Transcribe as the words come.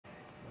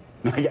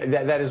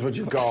That is what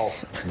you call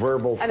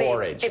verbal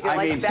porridge. If you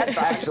like bed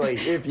bugs.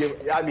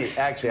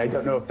 Actually, I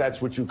don't know if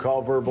that's what you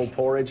call verbal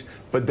porridge,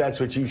 but that's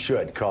what you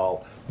should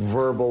call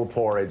verbal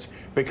porridge.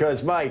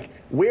 Because, Mike,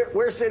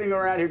 we're sitting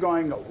around here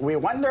going, we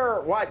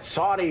wonder what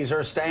Saudis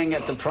are staying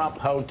at the Trump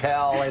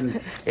Hotel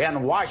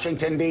in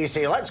Washington,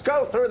 D.C. Let's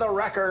go through the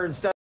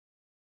records to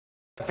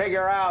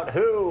figure out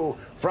who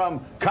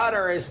from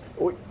Qatar is.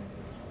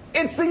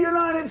 It's the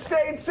United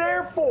States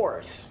Air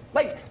Force.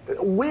 Like,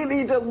 we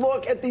need to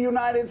look at the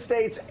United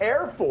States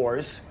Air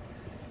Force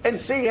and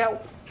see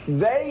how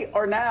they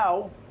are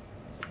now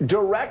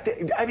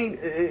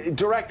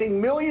directing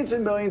millions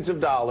and millions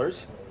of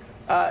dollars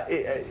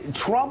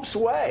Trump's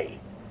way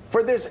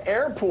for this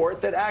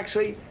airport that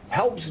actually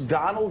helps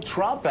Donald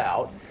Trump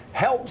out,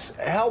 helps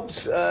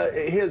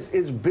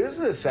his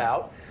business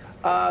out.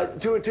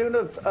 To a tune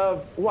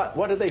of what?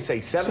 What did they say?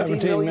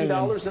 $17 million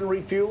in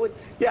refueling?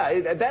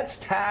 Yeah, that's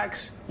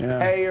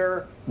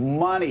taxpayer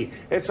money.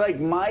 It's like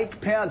Mike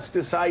Pence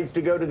decides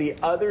to go to the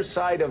other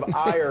side of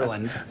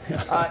Ireland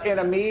in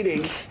a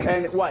meeting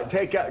and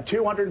take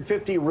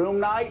 250 room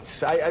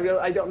nights?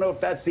 I don't know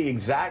if that's the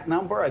exact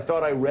number. I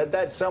thought I read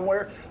that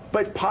somewhere.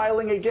 But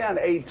piling again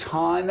a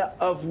ton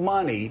of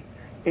money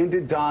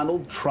into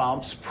Donald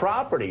Trump's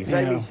properties.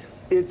 I mean,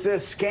 it's a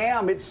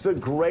scam. It's the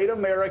great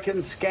American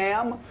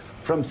scam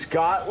from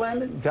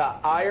Scotland to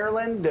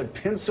Ireland to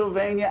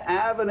Pennsylvania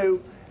Avenue,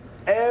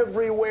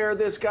 everywhere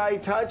this guy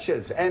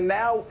touches. And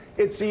now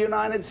it's the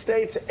United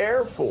States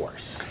Air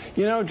Force.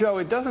 You know, Joe,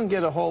 it doesn't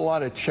get a whole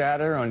lot of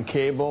chatter on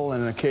cable,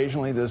 and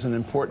occasionally there's an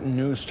important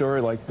news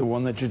story like the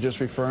one that you're just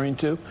referring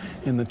to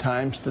in the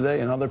Times today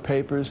and other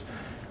papers.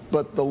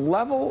 But the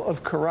level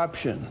of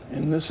corruption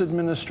in this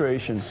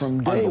administration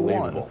from day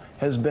one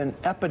has been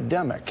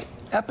epidemic,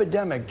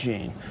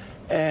 Gene.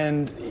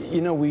 And, you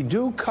know, we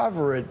do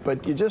cover it,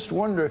 but you just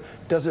wonder,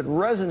 does it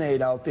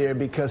resonate out there?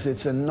 Because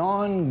it's an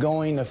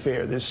ongoing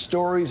affair. There's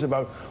stories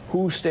about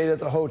who stayed at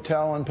the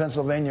hotel on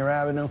Pennsylvania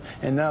Avenue,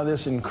 and now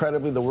this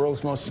incredibly the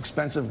world's most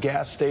expensive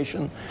gas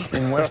station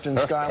in Western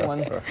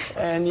Scotland.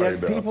 And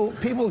yet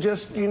people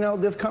just, you know,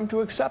 they've come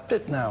to accept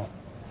it now.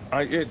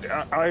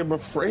 I'm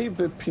afraid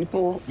that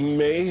people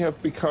may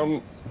have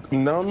become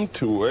numb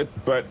to it,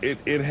 but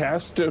it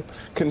has to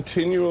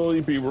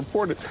continually be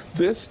reported.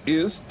 This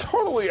is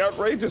totally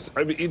outrageous.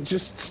 I mean,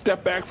 just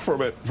step back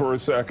from it for a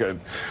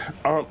second.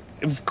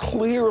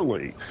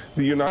 Clearly,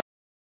 the United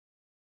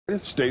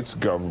States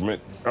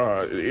government,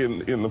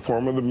 in the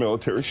form of the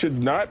military, should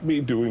not be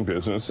doing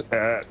business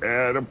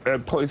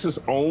at places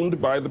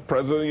owned by the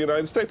President of the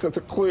United States. That's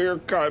a clear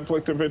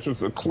conflict of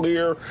interest, a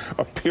clear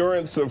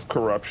appearance of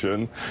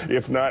corruption,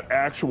 if not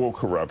actual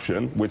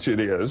corruption, which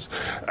it is.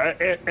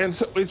 And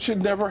so it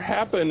should never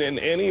happen. And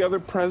any other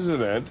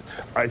president,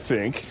 I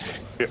think,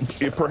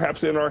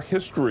 perhaps in our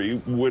history,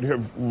 would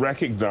have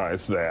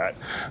recognized that.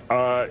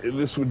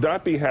 This would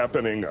not be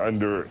happening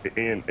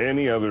in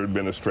any other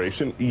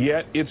administration,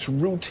 yet it's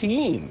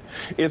routine.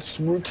 It's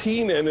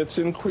routine, and it's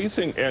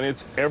increasing, and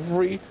it's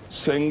every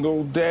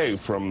single day,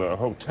 from the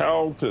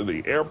hotel to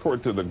the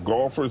airport to the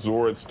golf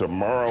resorts to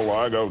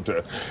Mar-a-Lago,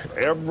 to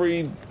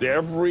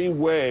every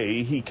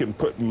way he can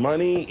put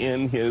money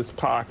in his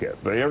pocket.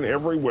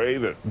 Every way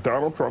that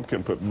Donald Trump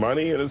can put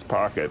money in his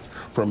pocket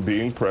from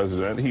being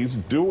president, he's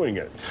doing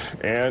it.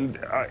 And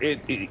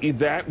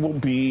that will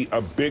be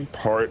a big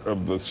part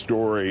of the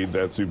story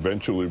that's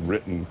eventually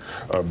written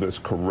of this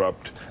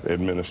corrupt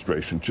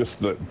administration.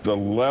 Just the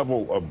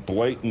level of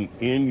blatant,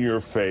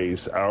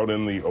 in-your-face, out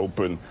in the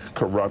open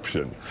corruption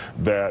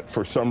that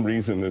for some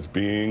reason is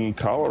being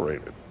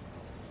tolerated.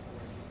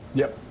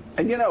 Yep.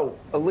 And you know,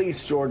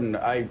 Elise, Jordan,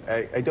 I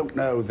don't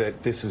know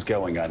that this is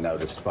going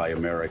unnoticed by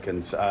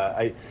Americans.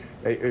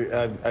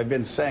 I've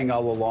been saying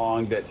all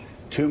along that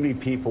too many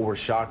people were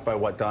shocked by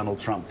what Donald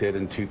Trump did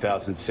in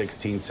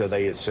 2016, so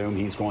they assume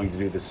he's going to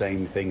do the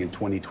same thing in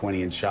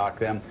 2020 and shock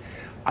them.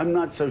 I'm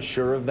not so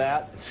sure of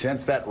that.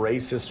 Since that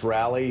racist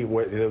rally,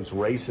 where those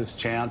racist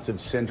chants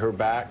of "send her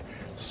back"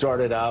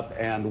 started up,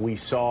 and we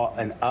saw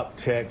an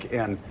uptick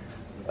in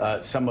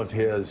some of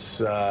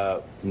his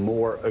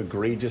more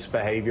egregious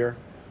behavior,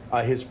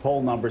 his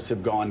poll numbers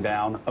have gone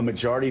down. A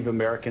majority of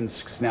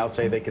Americans now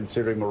say they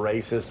consider him a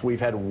racist.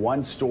 We've had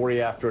one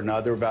story after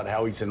another about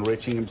how he's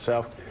enriching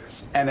himself.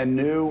 And a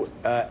new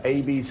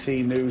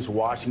ABC News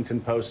Washington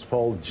Post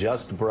poll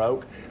just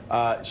broke,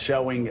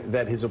 showing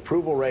that his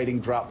approval rating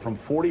dropped from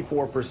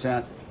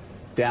 44%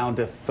 down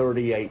to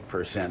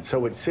 38%.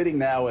 So it's sitting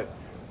now at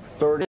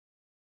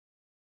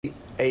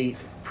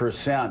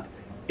 38%.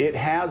 It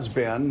has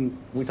been,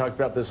 we talked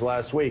about this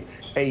last week,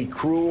 a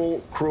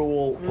cruel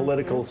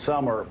political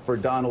summer for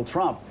Donald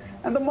Trump.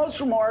 And the most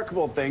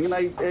remarkable thing, and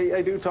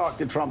I do talk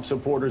to Trump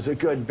supporters a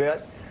good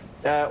bit,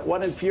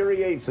 what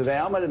infuriates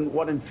them and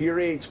what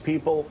infuriates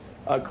people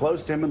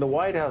close to him in the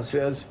White House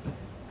is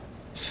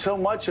so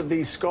much of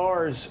these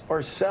scars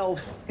are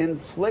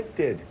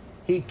self-inflicted.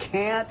 He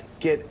can't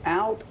get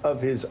out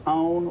of his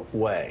own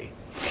way.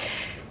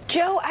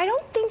 Joe, I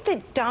don't think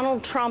that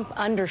Donald Trump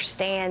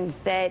understands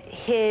that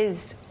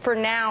his for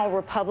now,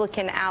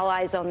 Republican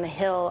allies on the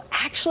Hill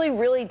actually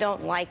really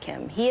don't like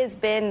him. He has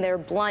been their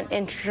blunt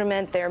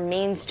instrument, their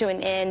means to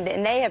an end,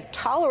 and they have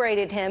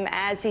tolerated him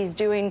as he's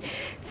doing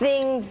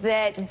things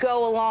that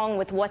go along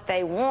with what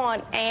they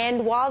want,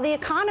 and while the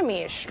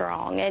economy is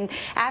strong. And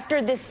after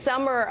this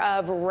summer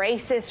of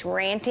racist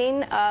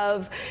ranting,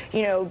 of,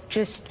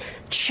 just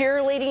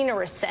cheerleading a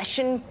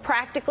recession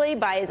practically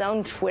by his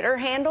own Twitter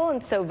handle,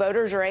 and so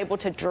voters are able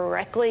to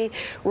directly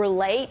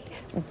relate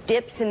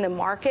dips in the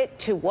market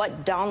to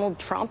what Donald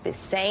Trump is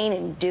saying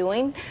and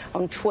doing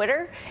on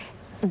Twitter.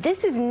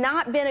 This has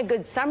not been a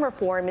good summer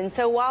for him. And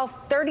so while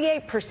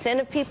 38%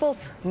 of people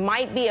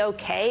might be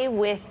okay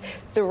with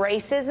the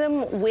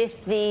racism,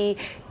 with the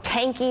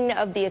tanking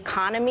of the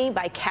economy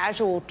by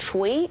casual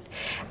tweet,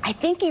 I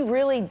think he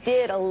really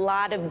did a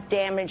lot of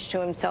damage to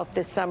himself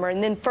this summer.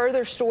 And then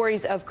further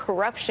stories of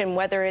corruption,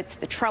 whether it's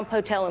the Trump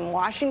Hotel in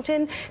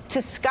Washington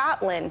to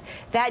Scotland,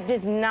 that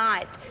does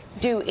not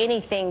do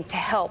anything to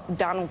help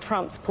Donald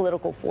Trump's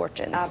political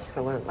fortunes.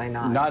 Absolutely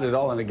not. Not at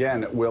all. And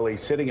again, Willie,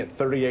 sitting at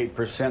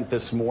 38%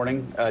 this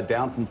morning,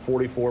 down from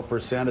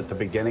 44% at the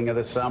beginning of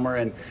the summer.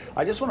 And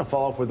I just want to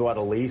follow up with what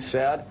Elise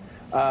said.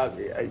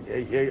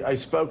 I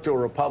spoke to a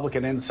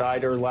Republican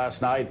insider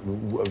last night,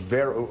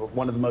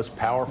 one of the most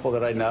powerful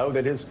that I know,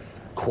 that has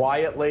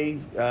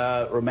quietly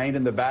remained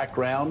in the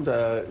background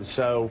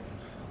so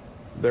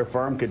their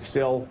firm could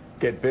still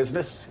get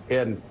business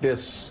in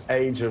this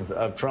age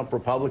of Trump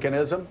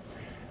Republicanism.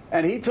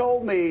 And he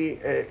told me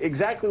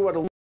exactly what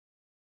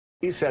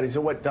he said. He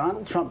said, what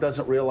Donald Trump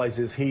doesn't realize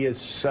is he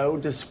is so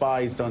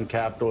despised on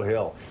Capitol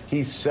Hill.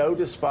 He's so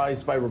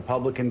despised by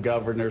Republican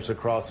governors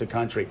across the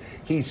country.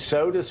 He's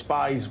so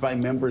despised by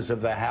members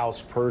of the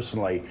House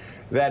personally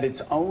that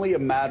it's only a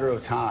matter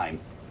of time.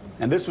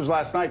 And this was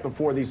last night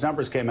before these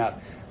numbers came out,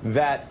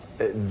 that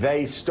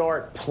they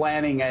start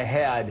planning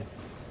ahead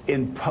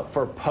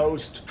for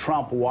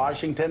post-Trump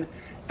Washington,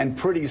 and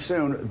pretty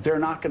soon they're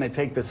not going to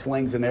take the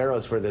slings and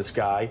arrows for this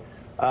guy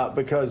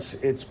because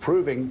it's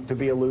proving to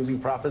be a losing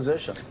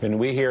proposition. And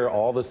we hear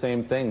all the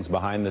same things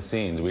behind the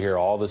scenes. We hear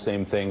all the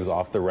same things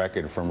off the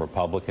record from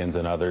Republicans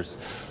and others,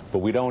 but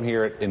we don't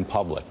hear it in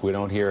public. We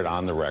don't hear it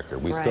on the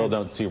record. We still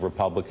don't see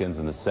Republicans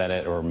in the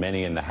Senate or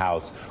many in the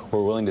House who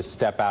are willing to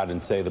step out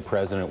and say the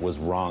president was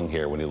wrong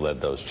here when he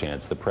led those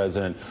chants. The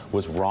president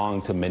was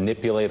wrong to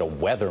manipulate a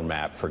weather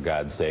map, for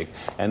God's sake.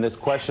 And this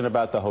question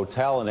about the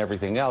hotel and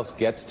everything else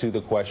gets to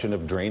the question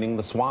of draining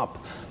the swamp.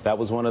 That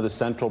was one of the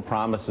central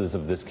promises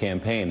of this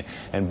campaign.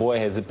 And boy,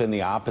 has it been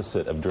the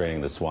opposite of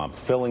draining the swamp,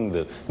 filling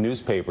the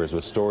newspapers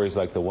with stories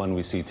like the one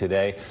we see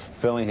today,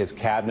 filling his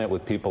cabinet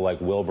with people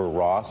like Wilbur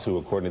Ross, who,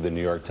 according to the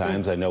New York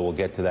Times, I know we'll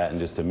get to that in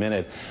just a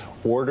minute,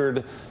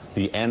 ordered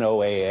the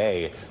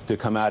NOAA to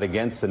come out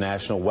against the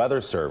National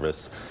Weather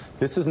Service.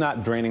 This is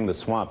not draining the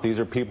swamp. These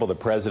are people the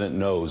president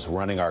knows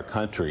running our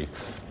country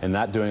and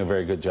not doing a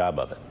very good job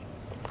of it.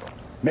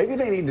 Maybe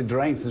they need to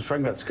drain, since we're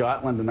talking about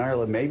Scotland and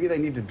Ireland, maybe they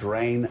need to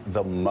drain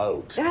the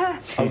moat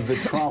of the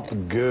Trump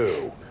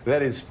goo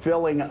that is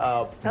filling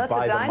up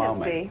by the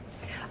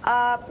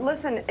moment.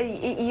 Listen,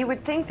 you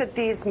would think that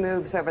these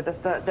moves over this,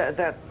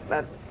 the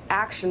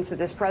actions that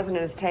this president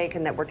has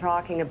taken that we're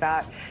talking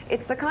about,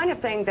 it's the kind of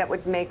thing that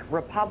would make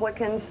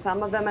Republicans,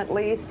 some of them at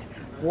least,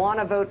 want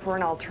to vote for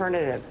an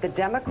alternative. The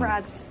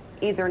Democrats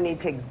either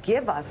need to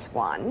give us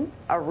one,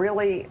 a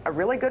really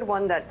good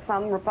one that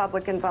some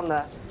Republicans on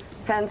the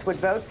fence would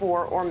vote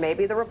for, or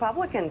maybe the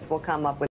Republicans will come up with